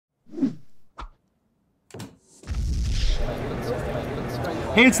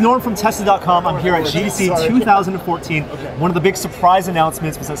Hey, it's Norm from Tesla.com. I'm here at GDC 2014. One of the big surprise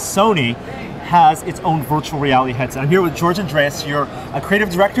announcements was that Sony has its own virtual reality headset. I'm here with George Andreas. You're a creative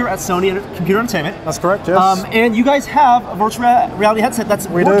director at Sony Computer Entertainment. That's correct, yes. And you guys have a virtual reality headset that's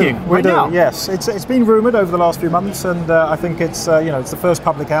working right now. Yes. It's been rumored over the last few months, and I think it's it's the first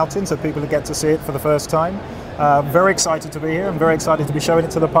public outing, so people get to see it for the first time. Very excited to be here. I'm very excited to be showing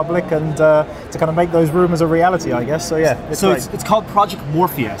it to the public and to kind of make those rumors a reality, I guess. So yeah, it's called Project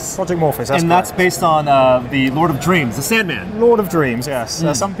Morpheus. Project Morpheus, that's and correct. That's based on the Lord of Dreams, the Sandman. Lord of Dreams, yes.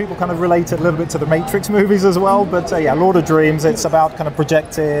 Some people kind of relate it a little bit to the Matrix movies as well, but yeah, Lord of Dreams. It's about kind of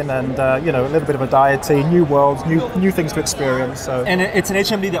projecting and a little bit of a deity, new worlds, new things to experience. So. And it's an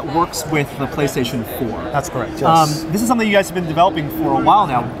HMD that works with the PlayStation 4. That's correct. Yes. This is something you guys have been developing for a while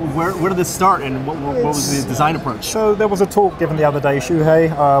now. Where did this start, and what was the design approach? So there was a talk given the other day,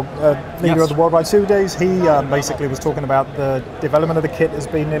 Shuhei, leader of the Worldwide 2 Days. He basically was talking about the development of the kit has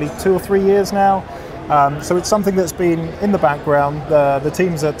been nearly 2 or 3 years now. So it's something that's been in the background. The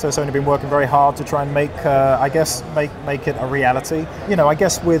teams at Sony have been working very hard to try and make it a reality. I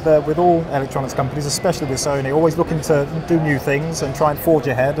guess with all electronics companies, especially with Sony, always looking to do new things and try and forge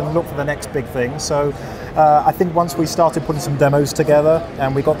ahead and look for the next big thing. So I think once we started putting some demos together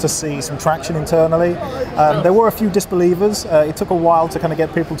and we got to see some traction internally, there were a few disbelievers. It took a while to kind of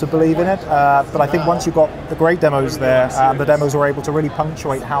get people to believe in it, but I think once you got the great demos there, the demos were able to really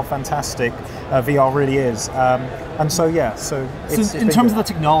punctuate how fantastic VR really is. And so yeah, so in terms of the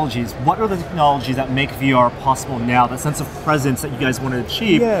technologies, what are the technologies that make VR possible now? That sense of presence that you guys want to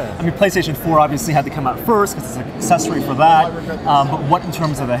achieve. Yeah. I mean, PlayStation 4 obviously had to come out first because it's an accessory for that. But what in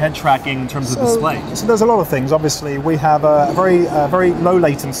terms of the head tracking, in terms of display? So there's a lot of things. Obviously, we have a very low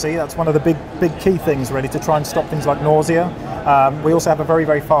latency. That's one of the big key things, really, to try and stop things like nausea. We also have a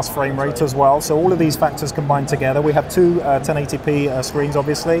very fast frame rate as well. So all of these factors combined together. We have two 1080p screens,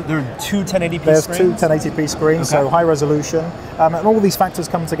 obviously. There are two 1080p There's screens? Two 1080p screens, so high resolution. And all these factors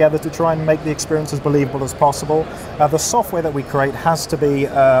come together to try and make the experience as believable as possible. The software that we create has to be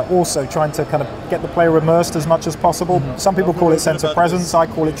also trying to kind of get the player immersed as much as possible. Some people call it sense of presence, I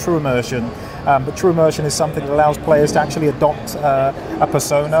call it true immersion. But true immersion is something that allows players to actually adopt a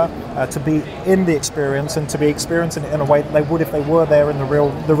persona, to be in the experience and to be experiencing it in a way that they would if they were there in the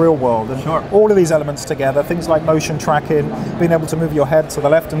real world. And all of these elements together, things like motion tracking, being able to move your head to the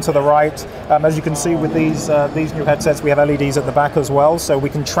left and to the right. As you can see with these new headsets, we have LEDs at the back as well, so we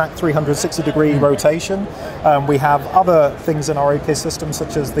can track 360-degree rotation. We have other things in our ecosystem,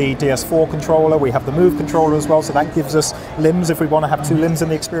 such as the DS4 controller. We have the Move controller as well, so that gives us limbs if we want to have 2 limbs in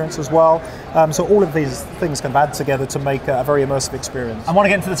the experience as well. So all of these things can add together to make a very immersive experience. I want to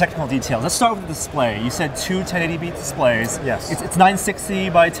get into the technical details. Let's start with the display. You said 2 1080p displays. Yes. It's 960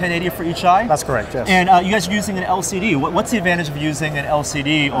 by 1080 for each eye? That's correct, yes. And you guys are using an LCD. What's the advantage of using an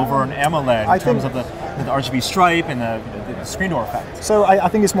LCD over an AMOLED in terms of the RGB stripe and the screen door effect? So I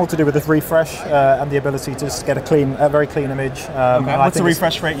think it's more to do with the refresh and the ability to just get a very clean image. What's the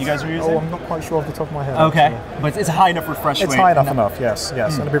refresh rate you guys are using? Oh, I'm not quite sure off the top of my head. Okay, actually. But it's a high enough refresh rate. It's high enough, yes.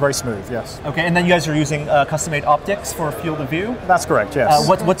 And it'll be very smooth, yes. Okay, and then you guys are using custom-made optics for field of view? That's correct, yes.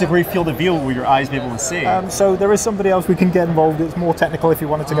 What degree field of view will your eyes be able to see? So there is somebody else we can get involved. It's more technical if you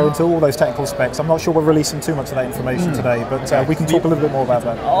wanted to go into all those technical specs. I'm not sure we're releasing too much of that information today, but we can talk a little bit more about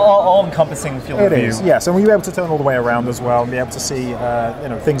that. All-encompassing field of view. It is, yes, and we'll be able to turn all the way around as well and be able to see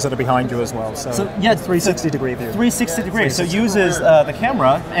things that are behind you as well. So yeah, 360-degree view. 360 degrees. So it uses the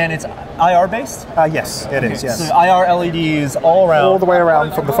camera, and it's IR based? Yes, it is, yes. So IR LEDs all around? All the way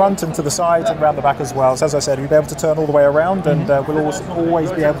around, from the front and to the sides and around the back as well. So as I said, we'll be able to turn all the way around, and we'll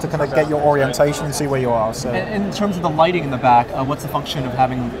always be able to kind of get your orientation and see where you are. So. And in terms of the lighting in the back, what's the function of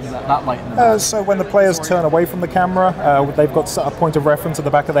having that light in the back? So when the players turn away from the camera, they've got a point of reference at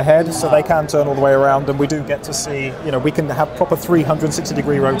the back of the head, so they can turn all the way around, and we do get to see, we can have proper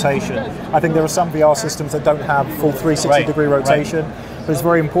 360-degree rotation. I think there are some VR systems that don't have full 360-degree rotation. But it's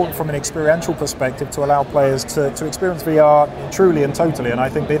very important from an experiential perspective to allow players to experience VR truly and totally. And I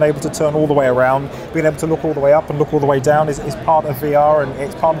think being able to turn all the way around, being able to look all the way up and look all the way down is part of VR, and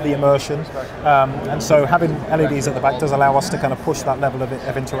it's part of the immersion. And so having LEDs at the back does allow us to kind of push that level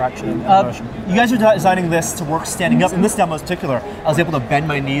of interaction and immersion. You guys are designing this to work standing up. In this demo in particular, I was able to bend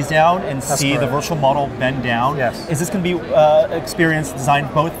my knees down and see the virtual model bend down. Yes. Is this going to be experience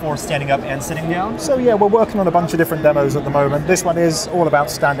designed both for standing up and sitting down? So yeah, we're working on a bunch of different demos at the moment. This one is all about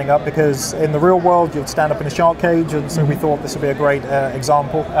standing up, because in the real world you'd stand up in a shark cage, and so we thought this would be a great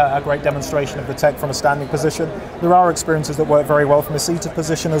example, a great demonstration of the tech from a standing position. There are experiences that work very well from a seated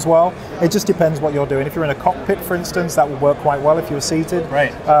position as well. It just depends what you're doing. If you're in a cockpit, for instance, that will work quite well if you're seated.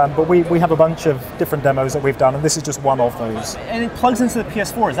 Right. But we have a bunch of different demos that we've done, and this is just one of those. And it plugs into the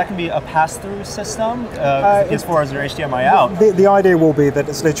PS4. Is that going to be a pass-through system? The PS4 has their HDMI out. The idea will be that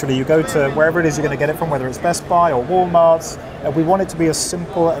it's literally, you go to wherever it is you're going to get it from, whether it's Best Buy or Walmart's. We want it to be as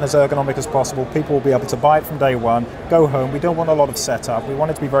simple and as ergonomic as possible. People will be able to buy it from day one, go home. We don't want a lot of setup. We want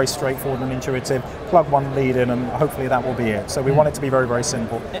it to be very straightforward and intuitive. Plug one lead in, and hopefully that will be it. So we want it to be very, very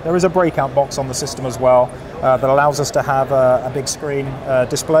simple. There is a breakout box on the system as well that allows us to have a big screen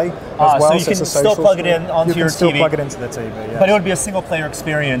display as well. So you can still plug it in onto your TV. You can still plug it into the TV, yes. But it would be a single-player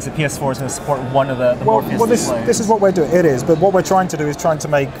experience. The PS4 is going to support one of the Morpheus displays. This is what we're doing. It is, but what we're trying to do is trying to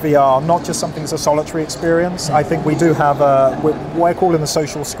make VR not just something that's a solitary experience. I think we do have what we're calling the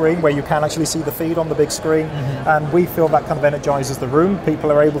social screen, where you can actually see the feed on the big screen, and we feel that kind of energizes the room.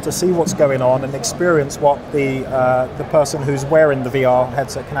 People are able to see what's going on and experience what the person who's wearing the VR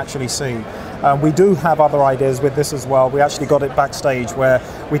headset can actually see. We do have other ideas with this as well. We actually got it backstage where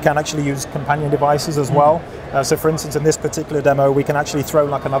we can actually use companion devices as well. So for instance, in this particular demo, we can actually throw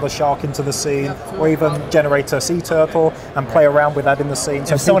like another shark into the scene, or even generate a sea turtle and play around with that in the scene.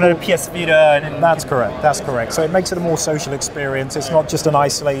 So someone had a PS Vita. That's correct. So it makes it a more social experience. It's not just an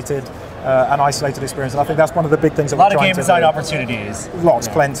isolated experience. And I think that's one of the big things that we're trying to do. A lot of game design opportunities. Lots,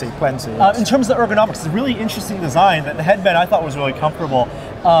 plenty. Yes. In terms of the ergonomics, it's a really interesting design. The headband I thought was really comfortable.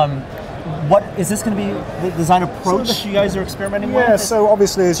 What is this going to be the design approach that you guys are experimenting with? Yeah, so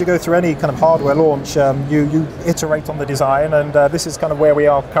obviously as you go through any kind of hardware launch, you iterate on the design, and this is kind of where we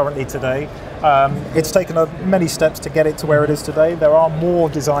are currently today. It's taken many steps to get it to where it is today. There are more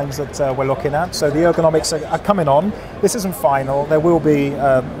designs that we're looking at, so the ergonomics are coming on. This isn't final. There will be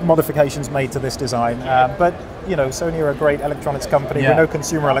modifications made to this design, but you know, Sony are a great electronics company. We know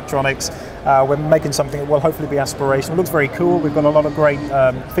consumer electronics. We're making something that will hopefully be aspirational. It looks very cool. We've got a lot of great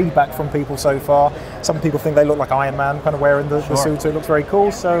feedback from people so far. Some people think they look like Iron Man kind of wearing the suit, so it looks very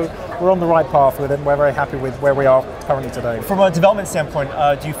cool. So we're on the right path with it, and we're very happy with where we are currently today. From a development standpoint,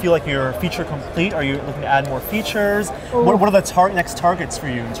 do you feel like you're feature complete? Are you looking to add more features? What are the next targets for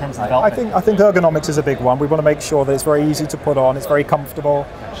you in terms of development? I think ergonomics is a big one. We want to make sure that it's very easy to put on, it's very comfortable.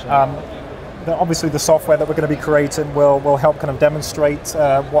 Obviously the software that we're going to be creating will help kind of demonstrate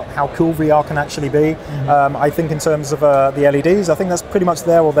how cool VR can actually be. I think in terms of the LEDs, I think that's pretty much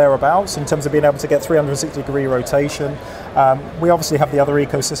there or thereabouts in terms of being able to get 360-degree rotation. We obviously have the other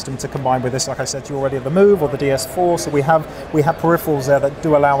ecosystem to combine with this, like I said to you already, the Move or the DS4, so we have peripherals there that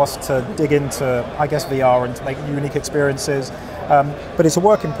do allow us to dig into, I guess, VR and to make unique experiences. But it's a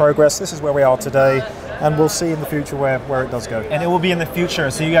work in progress. This is where we are today, and we'll see in the future where it does go. And it will be in the future,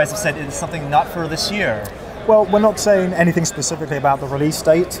 so you guys have said it's something not for this year. Well, we're not saying anything specifically about the release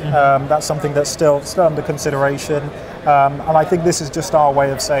date. That's something that's still under consideration. And I think this is just our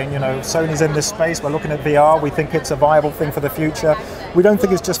way of saying, you know, Sony's in this space, we're looking at VR, we think it's a viable thing for the future. We don't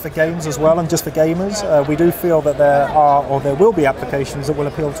think it's just for games as well and just for gamers. We do feel that there will be applications that will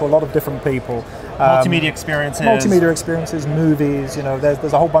appeal to a lot of different people. Multimedia experiences. Movies, you know,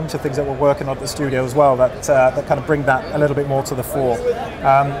 there's a whole bunch of things that we're working on at the studio as well that kind of bring that a little bit more to the fore.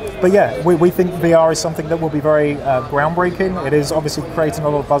 But yeah, we think VR is something that will be very groundbreaking. It is obviously creating a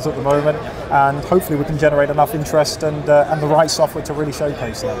lot of buzz at the moment, and hopefully we can generate enough interest and the right software to really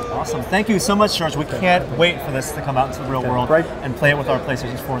showcase that. Awesome. Thank you so much, George. We can't wait for this to come out into the real world and play it with our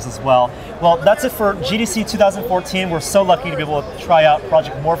PlayStation 4s as well. Well, that's it for GDC 2014. We're so lucky to be able to try out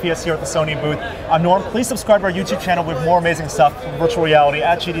Project Morpheus here at the Sony booth. I'm Norm. Please subscribe to our YouTube channel with more amazing stuff from virtual reality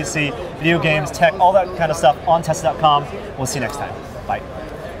at GDC, video games, tech, all that kind of stuff on Tested.com. We'll see you next time. Bye.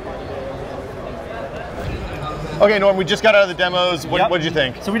 Okay, Norm, we just got out of the demos. What did you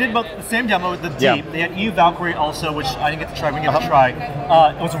think? So we did about the same demo, the Deep. They had EU Valkyrie also, which I didn't get to try. We didn't get to try.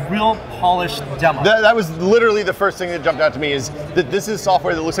 It was a real polished demo. That was literally the first thing that jumped out to me, is that this is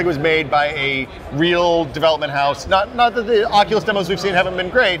software that looks like it was made by a real development house. Not that the Oculus demos we've seen haven't been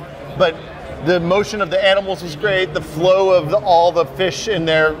great, but the motion of the animals was great. The flow of all the fish in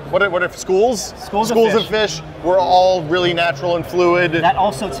their what are schools? Schools of fish were all really natural and fluid. That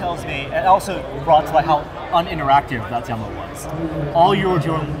also tells me, it also brought to light how uninteractive that demo was. All you were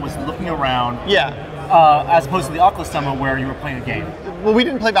doing was looking around. As opposed to the Oculus demo where you were playing a game. Well, we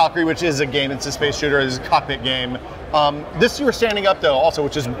didn't play Valkyrie, which is a game. It's a space shooter. It's a cockpit game. This you were standing up though, also,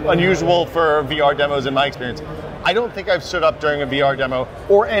 which is unusual for VR demos in my experience. I don't think I've stood up during a VR demo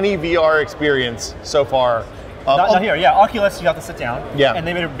or any VR experience so far Not here, yeah. Oculus, you have to sit down. Yeah. And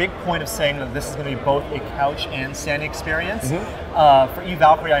they made a big point of saying that this is going to be both a couch and standing experience. For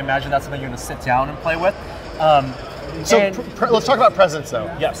eValkyrie, I imagine that's something you're going to sit down and play with. Let's talk about presence, though.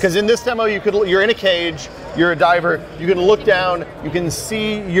 Yes. Because in this demo, you're in a cage, you're a diver, you can look down, you can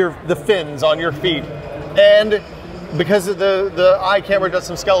see the fins on your feet, and because of the eye camera does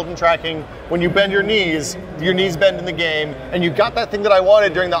some skeleton tracking, when you bend your knees bend in the game, and you got that thing that I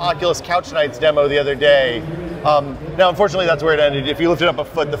wanted during the Oculus Couch Nights demo the other day. Now, unfortunately, that's where it ended. If you lifted up a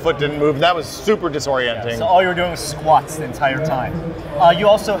foot, the foot didn't move, and that was super disorienting. Yeah, so all you were doing was squats the entire time. You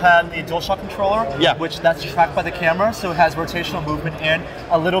also had the DualShock controller, which that's tracked by the camera, so it has rotational movement and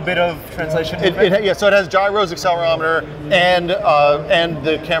a little bit of translation movement. So it has gyros, accelerometer, and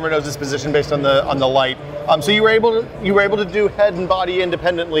the camera knows its position based on the light. So you were able to do head and body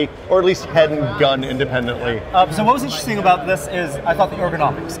independently, or at least head and gun independently. So what was interesting about this is I thought the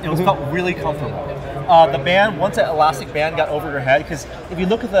ergonomics. It was felt really comfortable. The band, once that elastic band got over your head, because if you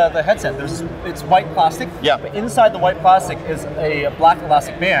look at the headset, it's white plastic, but inside the white plastic is a black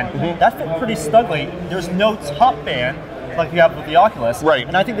elastic band. That fit pretty snugly. There's no top band like you have with the Oculus. Right.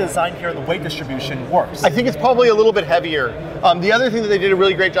 And I think the design here, the weight distribution works. I think it's probably a little bit heavier. The other thing that they did a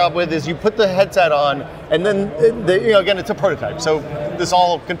really great job with is you put the headset on, and then, again, it's a prototype, so this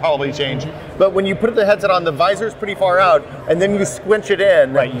all can probably change. But when you put the headset on, the visor's pretty far out, and then you squinch it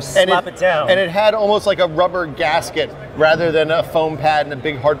in. Right, you slap it down. And it had almost like a rubber gasket rather than a foam pad and a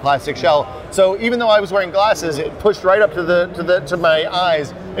big hard plastic shell. So even though I was wearing glasses, it pushed right up to my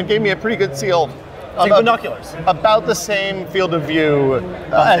eyes and gave me a pretty good seal. Binoculars. About the same field of view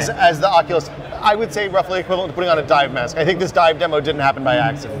as the Oculus. I would say roughly equivalent to putting on a dive mask. I think this dive demo didn't happen by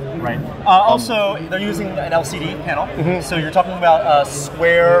accident. Right. Also, they're using an LCD panel, so you're talking about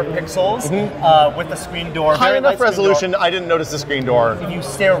square pixels with the screen door. High enough resolution, I didn't notice the screen door. If you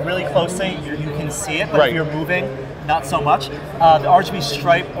stare really closely, you can see it, but if you're moving, not so much. The RGB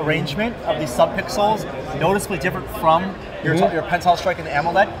stripe arrangement of these subpixels, noticeably different from your Pentile Strike and the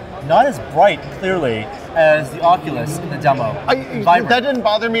AMOLED. Not as bright, clearly, as the Oculus in the demo. That didn't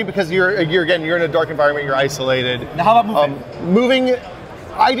bother me because you're in a dark environment, you're isolated. Now how about moving? Moving,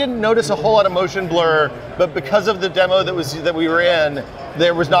 I didn't notice a whole lot of motion blur, but because of the demo that we were in,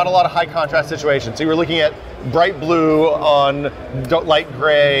 there was not a lot of high contrast situations. So you were looking at bright blue on light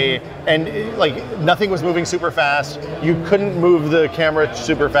gray, and like nothing was moving super fast. You couldn't move the camera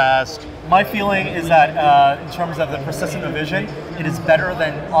super fast. My feeling is that in terms of the persistence of vision, it is better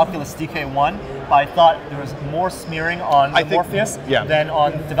than Oculus DK1, but I thought there was more smuring on Morpheus than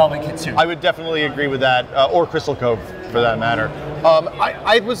on Development Kit 2. I would definitely agree with that, or Crystal Cove for that matter.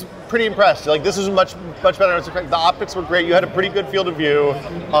 I was pretty impressed. Like, this was much better than I was expecting. The optics were great. You had a pretty good field of view.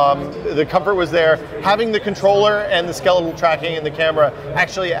 The comfort was there. Having the controller and the skeletal tracking and the camera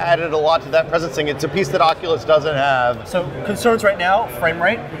actually added a lot to that presencing. It's a piece that Oculus doesn't have. So concerns right now, frame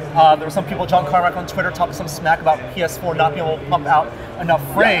rate. There were some people, John Carmack on Twitter, talking some smack about PS4 not being able to pump out enough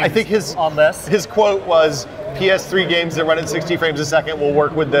frames. I think on this. His quote was, PS3 games that run at 60 frames a second will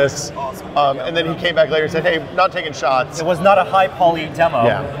work with this. And then he came back later and said, hey, not taking shots. It was not a high poly demo.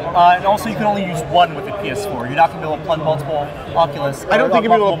 And also you can only use one with the PS4. You're not going to be able to plug multiple Oculus. I don't think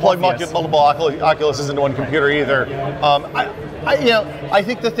you'll be able to plug multiple Oculuses into one computer either. I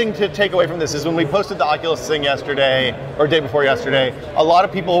think the thing to take away from this is when we posted the Oculus thing yesterday, or day before yesterday, a lot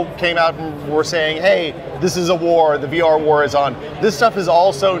of people came out and were saying, hey, this is a war, the VR war is on. This stuff is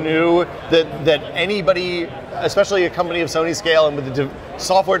all so new that anybody, especially a company of Sony scale and with the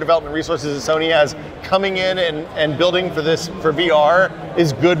software development resources that Sony has, coming in and building for VR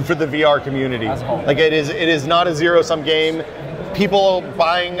is good for the VR community. Like it is not a zero-sum game. People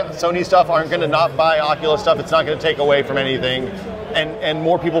buying Sony stuff aren't going to not buy Oculus stuff. It's not going to take away from anything. And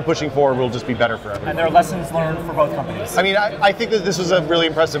more people pushing forward will just be better for everyone. And there are lessons learned for both companies. I mean, I think that this was a really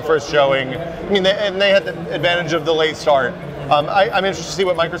impressive first showing. I mean, they had the advantage of the late start. I'm interested to see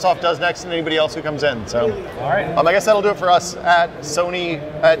what Microsoft does next and anybody else who comes in. So, all right. I guess that'll do it for us at Sony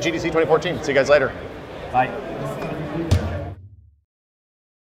at GDC 2014. See you guys later. Bye.